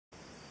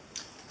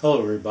Hello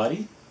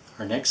everybody.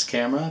 Our next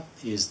camera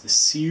is the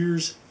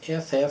Sears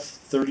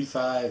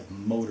FF35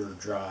 motor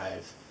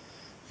drive.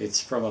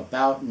 It's from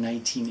about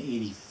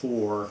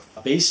 1984.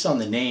 Based on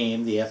the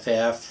name, the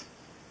FF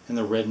and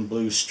the red and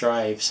blue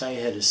stripes, I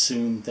had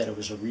assumed that it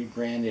was a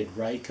rebranded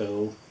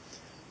Ryko,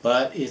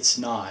 but it's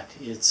not.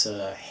 It's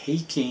a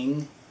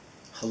Haking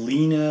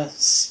Helena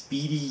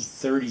Speedy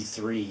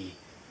 33.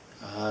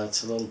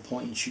 It's a little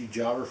point and shoot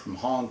jobber from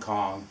Hong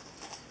Kong.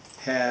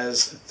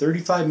 Has a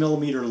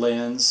 35mm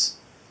lens,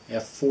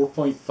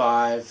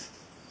 f4.5,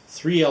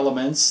 3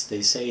 elements.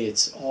 They say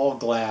it's all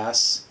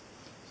glass.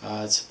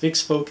 It's a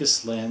fixed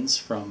focus lens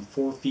from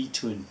 4 feet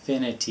to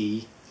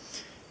infinity.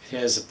 It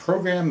has a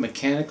programmed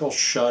mechanical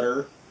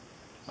shutter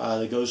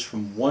that goes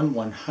from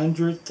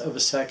 1/100th of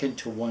a second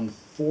to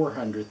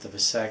 1/400th of a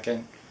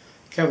second.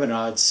 Kind of an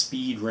odd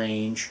speed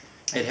range.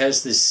 It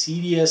has this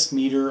CDS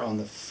meter on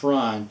the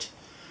front.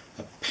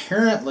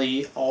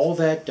 Apparently all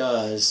that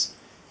does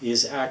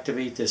is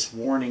activate this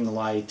warning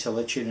light to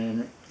let you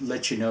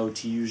know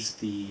to use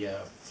the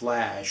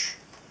flash.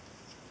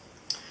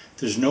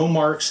 There's no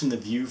marks in the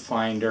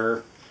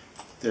viewfinder.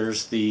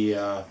 There's the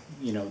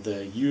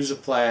the use a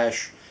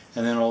flash,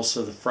 and then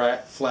also the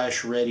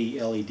flash ready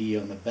LED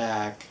on the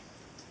back.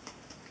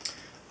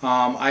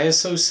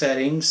 ISO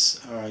settings,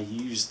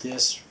 use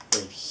this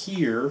right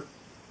here,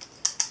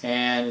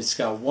 and it's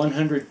got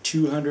 100,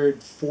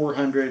 200,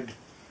 400,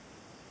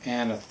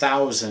 and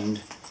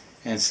 1000.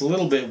 And it's a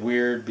little bit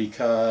weird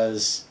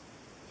because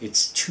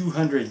it's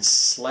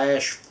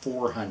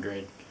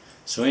 200/400.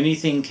 So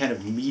anything kind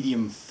of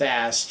medium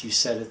fast, you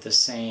set it the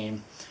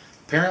same.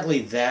 Apparently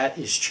that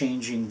is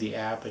changing the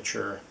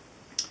aperture.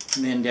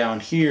 And then down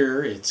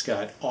here it's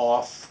got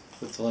off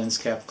with the lens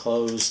cap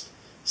closed,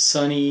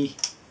 sunny,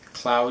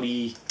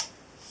 cloudy,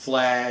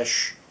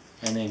 flash,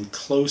 and then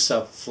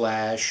close-up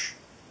flash.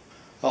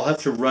 I'll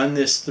have to run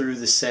this through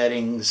the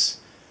settings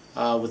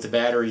with the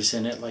batteries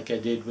in it, like I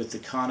did with the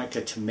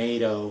Konica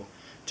Tomato,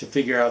 to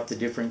figure out the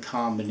different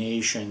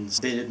combinations.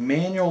 The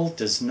manual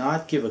does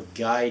not give a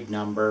guide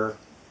number,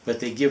 but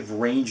they give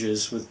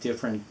ranges with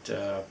different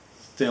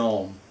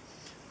film.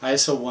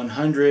 ISO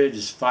 100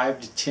 is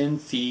 5 to 10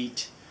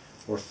 feet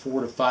or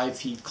 4 to 5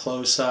 feet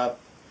close up.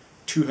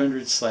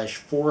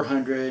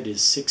 200/400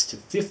 is 6 to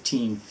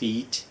 15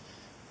 feet,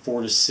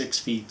 4 to 6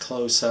 feet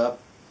close up.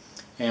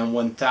 And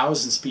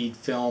 1000 speed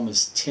film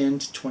is 10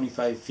 to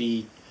 25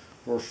 feet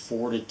or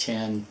 4 to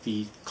 10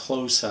 feet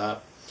close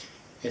up.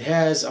 It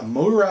has a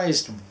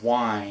motorized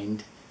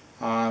wind.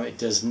 It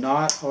does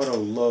not auto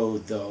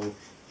load though. You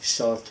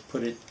still have to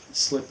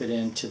slip it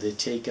into the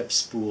take-up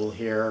spool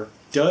here.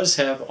 It does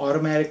have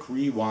automatic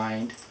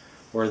rewind,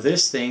 or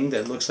this thing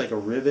that looks like a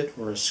rivet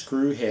or a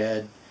screw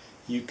head.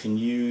 You can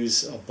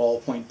use a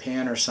ballpoint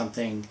pen or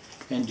something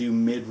and do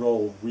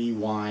mid-roll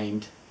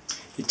rewind.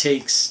 It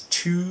takes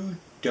 2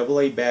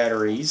 AA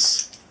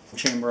batteries,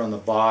 chamber on the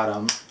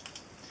bottom.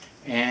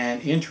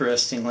 And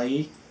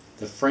interestingly,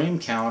 the frame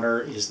counter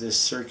is this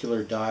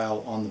circular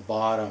dial on the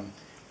bottom.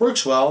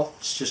 Works well.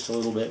 It's just a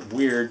little bit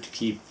weird to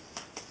keep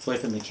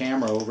flipping the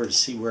camera over to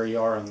see where you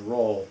are on the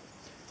roll.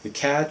 The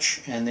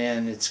catch, and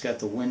then it's got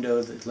the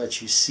window that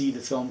lets you see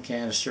the film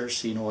canister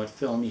so you know what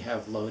film you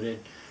have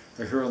loaded,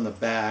 or here on the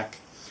back.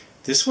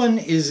 This one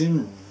is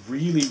in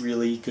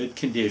really good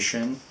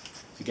condition.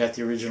 You got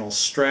the original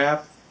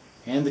strap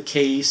and the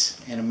case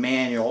and a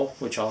manual,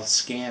 which I'll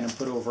scan and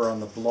put over on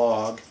the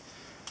blog.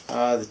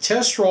 The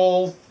test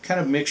roll, kind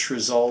of mixed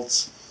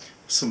results.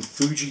 Some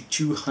Fuji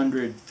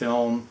 200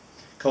 film,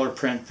 color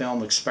print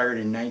film, expired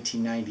in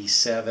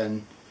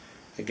 1997.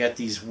 I got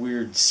these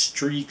weird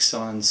streaks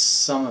on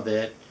some of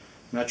it.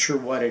 I'm not sure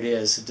what it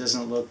is. It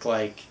doesn't look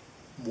like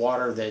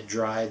water that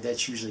dried.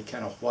 That's usually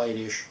kind of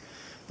whitish.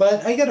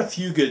 But I got a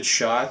few good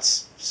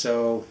shots,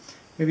 so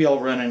maybe I'll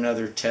run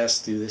another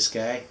test through this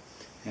guy,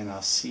 and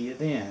I'll see you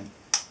then.